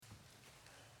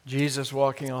Jesus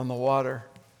walking on the water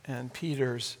and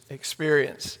Peter's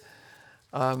experience,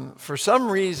 for some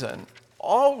reason,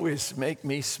 always make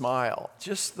me smile.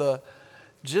 Just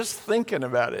thinking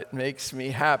about it makes me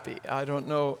happy. I don't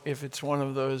know if it's one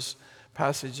of those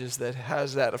passages that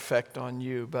has that effect on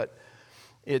you, but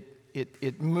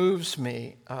it moves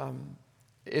me.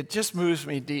 It just moves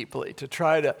me deeply to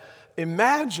try to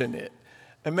imagine it.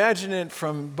 Imagine it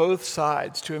from both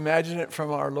sides, to imagine it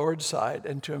from our Lord's side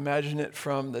and to imagine it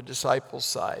from the disciples'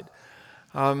 side.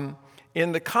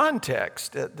 In the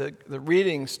context, the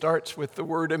reading starts with the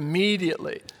word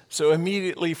immediately. So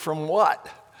immediately from what?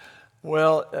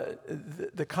 Well,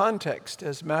 the context,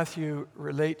 as Matthew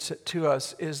relates it to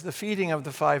us, is the feeding of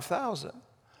the 5,000.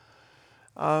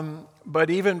 But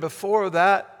even before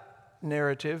that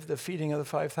narrative, the feeding of the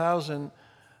 5,000,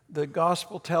 the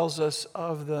gospel tells us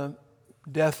of the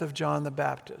death of John the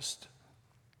Baptist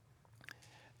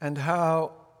and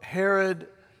how Herod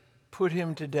put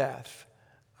him to death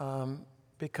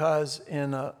because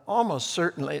almost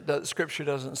certainly, the scripture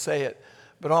doesn't say it,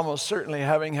 but almost certainly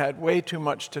having had way too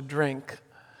much to drink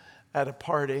at a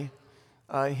party,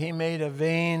 he made a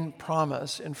vain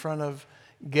promise in front of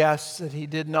guests that he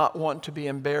did not want to be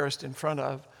embarrassed in front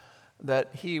of, that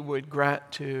he would grant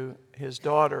to his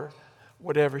daughter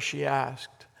whatever she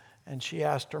asked. And she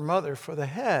asked her mother for the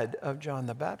head of John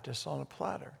the Baptist on a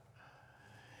platter.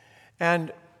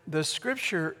 And the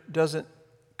scripture doesn't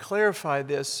clarify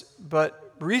this,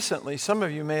 but recently, some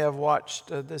of you may have watched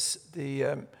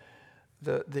the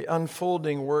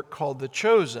unfolding work called The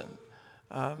Chosen,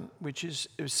 which is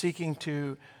seeking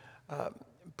to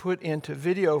put into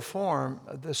video form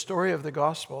the story of the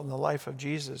gospel and the life of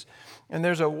Jesus. And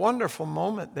there's a wonderful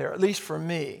moment there, at least for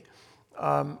me,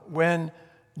 when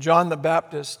John the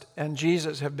Baptist and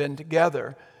Jesus have been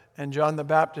together, and John the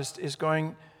Baptist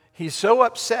he's so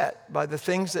upset by the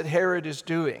things that Herod is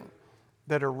doing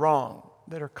that are wrong,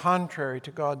 that are contrary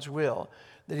to God's will,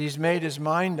 that he's made his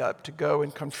mind up to go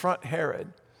and confront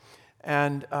Herod.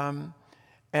 And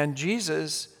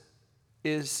Jesus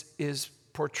is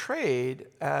portrayed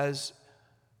as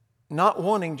not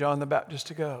wanting John the Baptist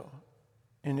to go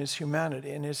in his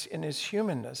humanity, in his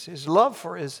humanness, his love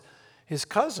for his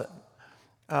cousin.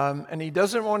 And he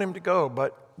doesn't want him to go,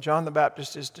 but John the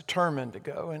Baptist is determined to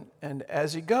go. And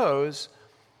as he goes,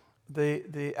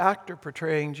 the actor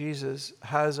portraying Jesus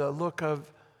has a look of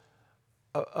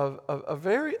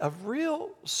real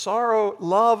sorrow,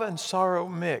 love and sorrow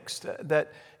mixed,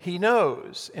 that he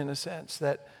knows, in a sense,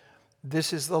 that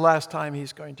this is the last time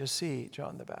he's going to see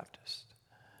John the Baptist,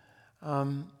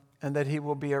 and that he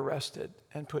will be arrested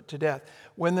and put to death.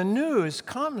 When the news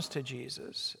comes to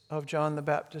Jesus of John the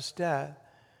Baptist's death,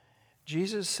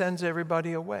 Jesus sends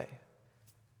everybody away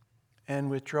and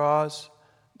withdraws,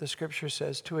 the scripture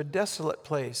says, to a desolate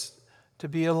place to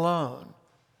be alone,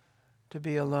 to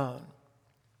be alone.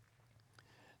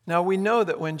 Now we know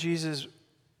that when Jesus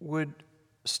would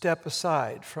step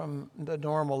aside from the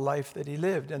normal life that he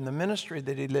lived and the ministry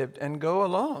that he lived and go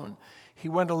alone, he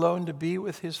went alone to be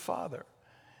with his Father.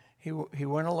 He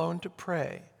went alone to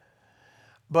pray.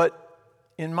 But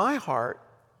in my heart,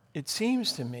 it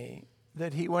seems to me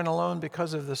that he went alone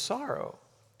because of the sorrow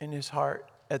in his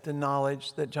heart at the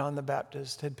knowledge that John the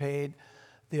Baptist had paid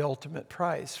the ultimate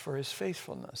price for his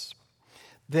faithfulness.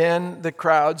 Then the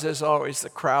crowds, as always, the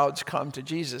crowds come to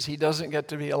Jesus. He doesn't get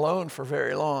to be alone for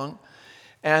very long,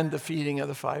 and the feeding of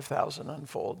the 5,000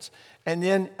 unfolds. And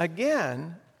then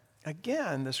again,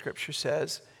 the scripture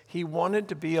says he wanted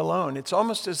to be alone. It's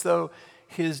almost as though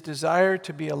his desire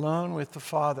to be alone with the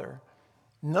Father,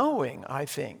 knowing, I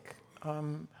think,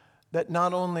 that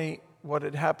not only what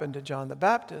had happened to John the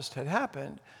Baptist had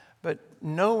happened, but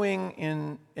knowing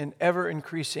in an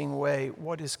ever-increasing way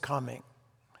what is coming.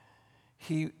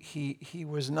 He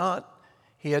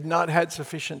had not had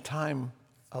sufficient time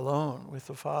alone with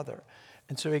the Father.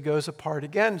 And so he goes apart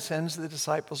again, sends the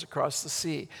disciples across the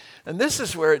sea. And this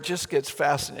is where it just gets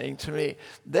fascinating to me.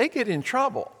 They get in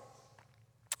trouble.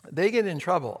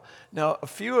 Now, a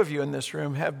few of you in this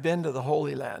room have been to the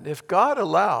Holy Land. If God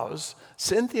allows,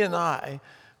 Cynthia and I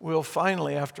will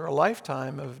finally, after a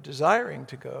lifetime of desiring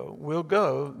to go, we'll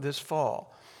go this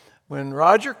fall. When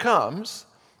Roger comes,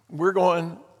 we're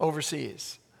going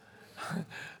overseas.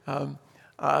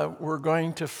 We're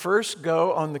going to first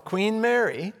go on the Queen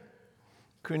Mary,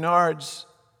 Cunard's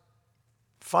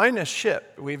finest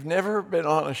ship. We've never been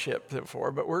on a ship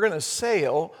before, but we're going to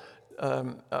sail.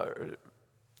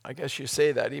 I guess you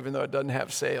say that even though it doesn't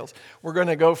have sails. We're going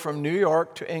to go from New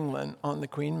York to England on the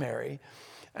Queen Mary.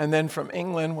 And then from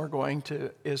England, we're going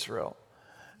to Israel.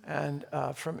 And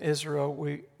from Israel,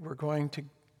 we're going to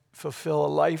fulfill a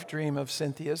life dream of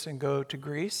Cynthia's and go to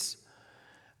Greece.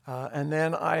 And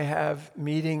then I have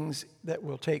meetings that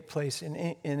will take place in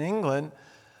England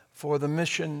for the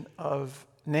mission of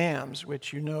NAMS,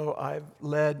 which you know I've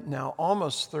led now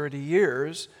almost 30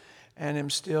 years and am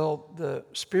still the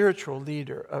spiritual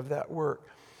leader of that work.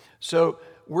 So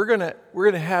we're gonna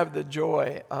have the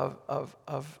joy of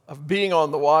being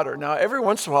on the water. Now, every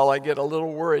once in a while I get a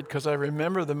little worried because I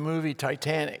remember the movie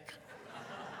Titanic.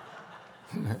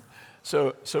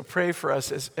 So pray for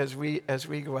us as we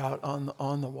go out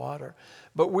on the water.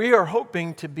 But we are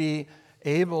hoping to be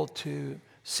able to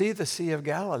see the Sea of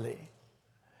Galilee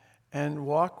and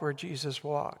walk where Jesus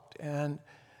walked and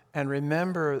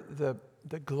remember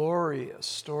the glorious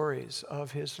stories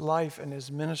of his life and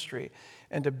his ministry,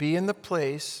 and to be in the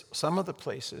place, some of the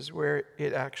places where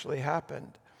it actually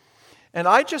happened. And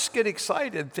I just get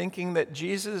excited thinking that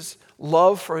Jesus'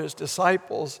 love for his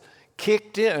disciples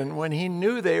kicked in when he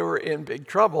knew they were in big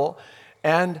trouble,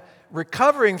 and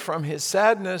recovering from his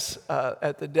sadness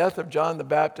at the death of John the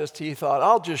Baptist, he thought,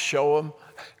 I'll just show him.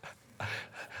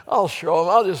 I'll show him.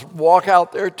 I'll just walk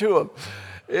out there to him.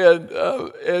 And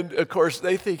of course,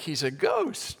 they think he's a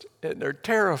ghost, and they're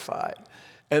terrified.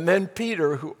 And then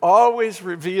Peter, who always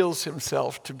reveals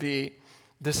himself to be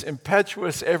this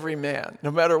impetuous everyman,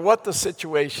 no matter what the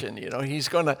situation, he's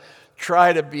going to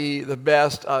try to be the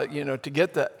best,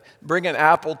 to bring an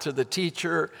apple to the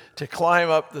teacher, to climb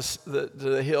up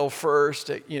the hill first,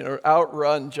 to,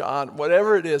 outrun John,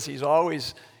 whatever it is,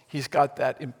 he's got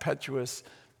that impetuous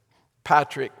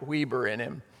Patrick Weber in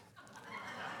him.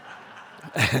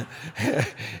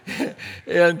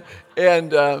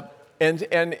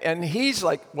 and he's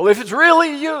like, well, if it's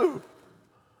really you,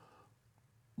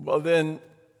 well then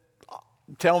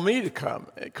tell me to come,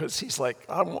 because he's like,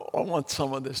 I want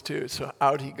some of this too. So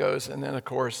out he goes, and then of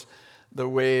course the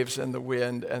waves and the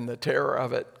wind and the terror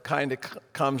of it kind of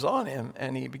comes on him,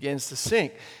 and he begins to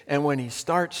sink. And when he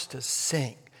starts to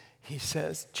sink, he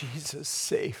says, Jesus,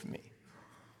 save me.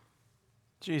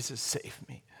 Jesus, save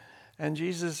me. And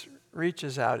Jesus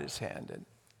reaches out his hand and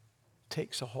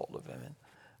takes a hold of him, and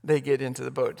they get into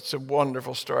the boat. It's a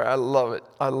wonderful story. I love it.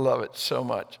 I love it so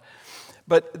much.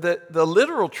 But the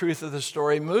literal truth of the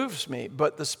story moves me,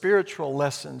 but the spiritual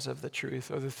lessons of the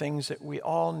truth are the things that we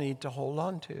all need to hold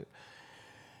on to.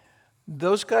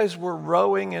 Those guys were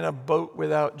rowing in a boat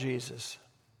without Jesus.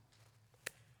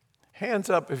 Hands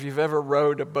up if you've ever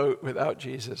rowed a boat without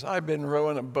Jesus. I've been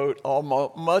rowing a boat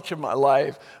much of my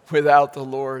life without the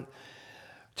Lord.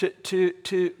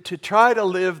 To try to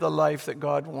live the life that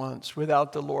God wants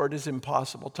without the Lord is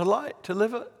impossible. To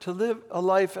live a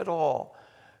life at all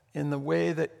in the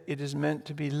way that it is meant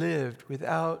to be lived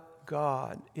without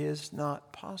God is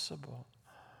not possible.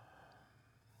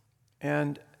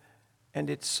 And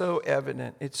it's so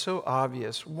evident, it's so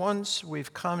obvious. Once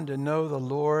we've come to know the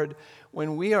Lord,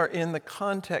 when we are in the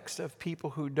context of people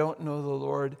who don't know the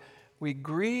Lord, we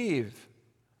grieve.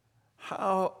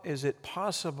 How is it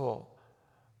possible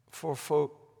for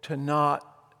folk to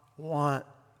not want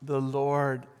the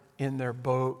Lord in their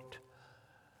boat?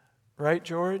 Right,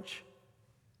 George?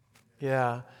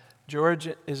 Yeah. George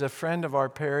is a friend of our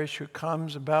parish who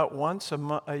comes about once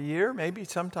a year, maybe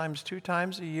sometimes 2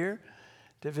 times a year,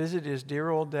 to visit his dear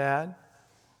old dad,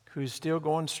 who's still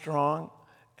going strong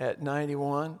at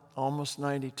 91, almost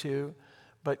 92,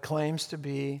 but claims to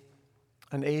be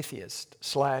an atheist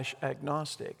 /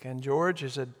 agnostic. And George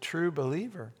is a true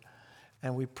believer,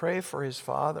 and we pray for his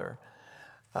father.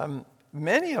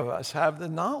 Many of us have the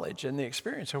knowledge and the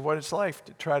experience of what it's like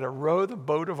to try to row the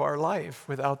boat of our life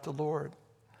without the Lord,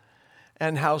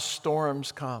 and how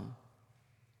storms come.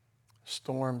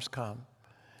 Storms come.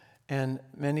 And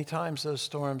many times those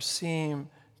storms seem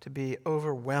to be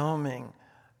overwhelming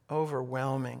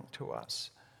to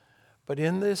us. But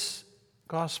in this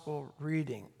gospel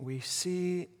reading, we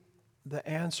see the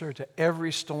answer to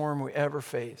every storm we ever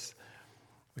face.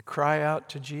 We cry out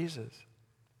to Jesus.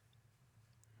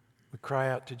 We cry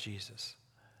out to Jesus.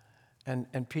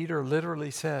 And Peter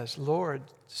literally says, Lord,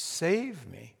 save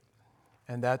me.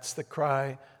 And that's the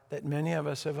cry that many of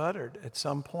us have uttered at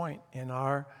some point in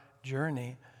our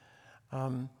journey.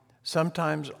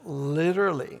 Sometimes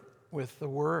literally with the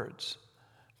words,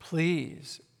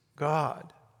 please,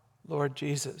 God, Lord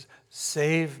Jesus,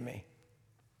 save me.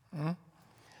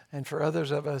 And for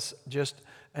others of us, just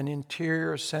an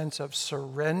interior sense of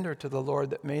surrender to the Lord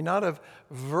that may not have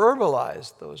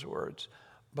verbalized those words,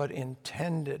 but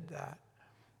intended that.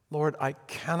 Lord, I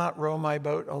cannot row my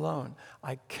boat alone.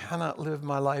 I cannot live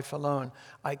my life alone.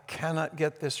 I cannot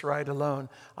get this right alone.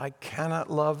 I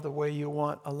cannot love the way you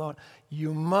want alone.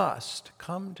 You must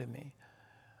come to me.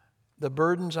 the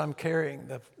burdens I'm carrying,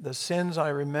 the sins I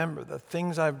remember, the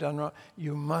things I've done wrong,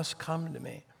 you must come to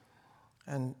me.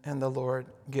 And the Lord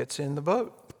gets in the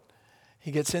boat.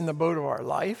 He gets in the boat of our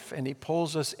life, and he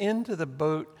pulls us into the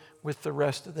boat with the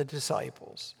rest of the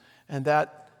disciples. And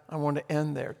that, I want to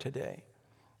end there today.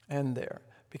 End there.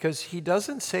 Because he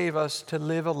doesn't save us to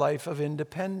live a life of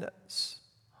independence.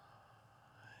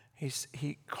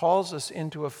 He calls us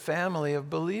into a family of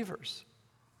believers.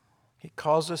 He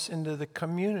calls us into the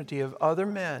community of other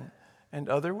men and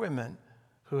other women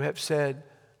who have said,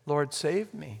 Lord,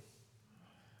 save me.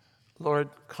 Lord,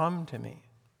 come to me.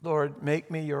 Lord,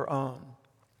 make me your own.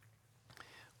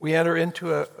 We enter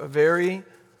into a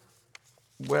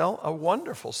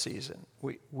wonderful season.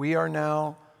 We are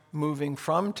now moving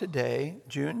from today,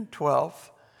 June 12th,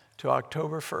 to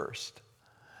October 1st.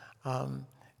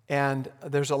 And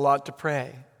there's a lot to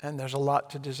pray, and there's a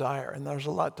lot to desire, and there's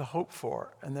a lot to hope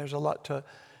for, and there's a lot to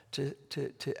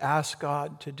ask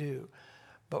God to do.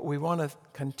 But we want to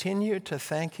continue to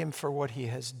thank him for what he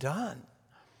has done.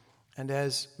 And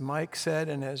as Mike said,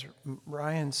 and as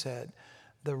Ryan said,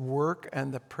 the work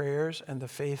and the prayers and the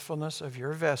faithfulness of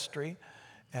your vestry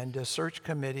and the search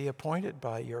committee appointed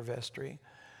by your vestry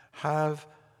have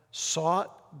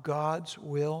sought God's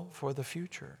will for the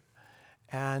future.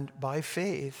 And by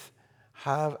faith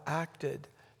have acted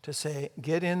to say,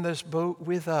 get in this boat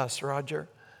with us, Roger.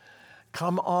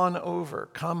 Come on over,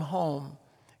 come home,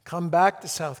 come back to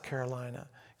South Carolina,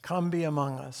 come be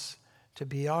among us, to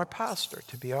be our pastor,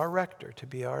 to be our rector, to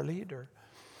be our leader.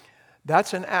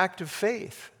 That's an act of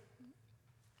faith.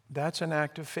 That's an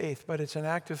act of faith, but it's an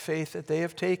act of faith that they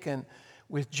have taken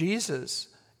with Jesus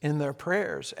in their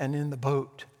prayers and in the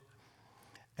boat.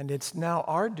 And it's now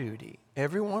our duty,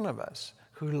 every one of us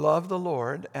who love the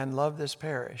Lord and love this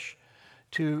parish,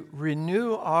 to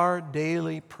renew our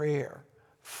daily prayer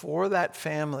for that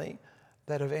family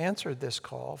that have answered this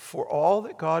call, for all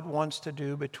that God wants to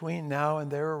do between now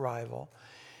and their arrival,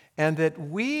 and that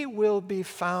we will be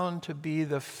found to be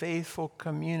the faithful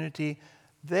community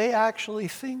they actually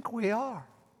think we are.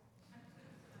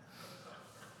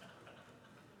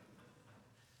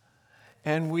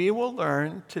 And we will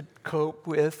learn to cope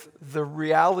with the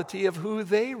reality of who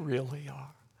they really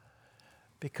are,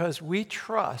 because we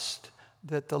trust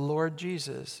that the Lord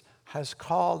Jesus has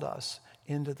called us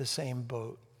into the same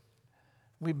boat.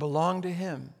 We belong to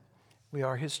him. We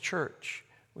are his church.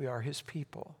 We are his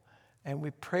people. And we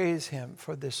praise him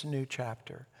for this new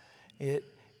chapter. It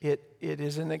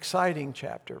is an exciting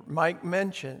chapter. Mike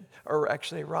mentioned, or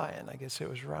actually Ryan, I guess it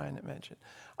was Ryan that mentioned.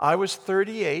 I was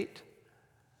 38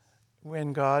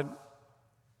 when God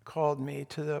called me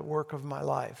to the work of my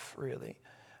life, really.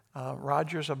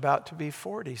 Roger's about to be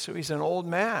 40, so he's an old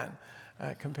man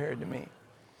compared to me.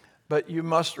 But you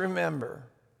must remember,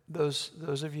 those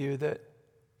of you that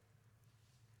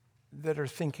are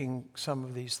thinking some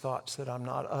of these thoughts that I'm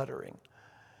not uttering,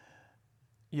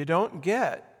 you don't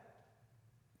get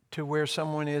to where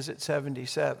someone is at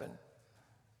 77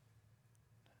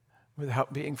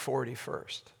 without being 40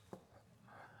 first,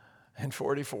 and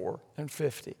 44, and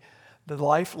 50. The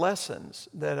life lessons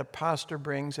that a pastor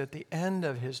brings at the end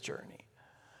of his journey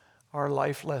are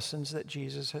life lessons that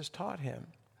Jesus has taught him.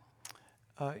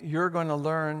 We're going to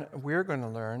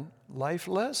learn life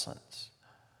lessons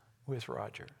with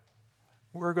Roger.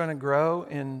 We're going to grow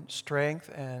in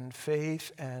strength and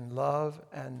faith and love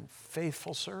and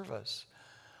faithful service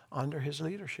under his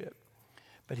leadership.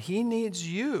 But he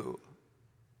needs you.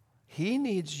 He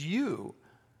needs you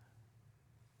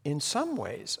in some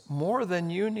ways more than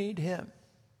you need him.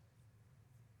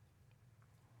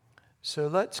 So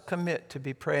let's commit to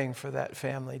be praying for that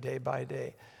family day by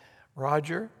day.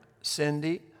 Roger,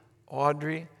 Cindy,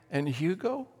 Audrey, and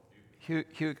Hugo?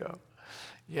 Hugo.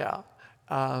 Yeah.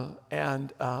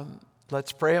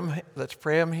 Let's pray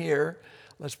him here.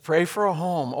 Let's pray for a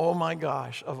home. Oh my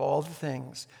gosh, of all the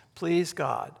things. Please,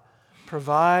 God,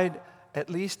 provide at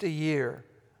least a year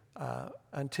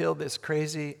until this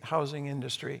crazy housing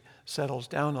industry settles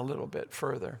down a little bit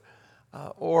further.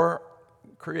 Or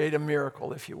create a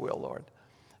miracle, if you will, Lord.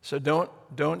 So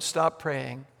don't stop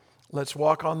praying. Let's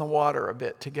walk on the water a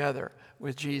bit together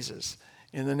with Jesus.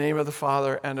 In the name of the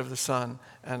Father, and of the Son,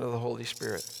 and of the Holy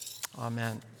Spirit.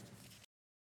 Amen.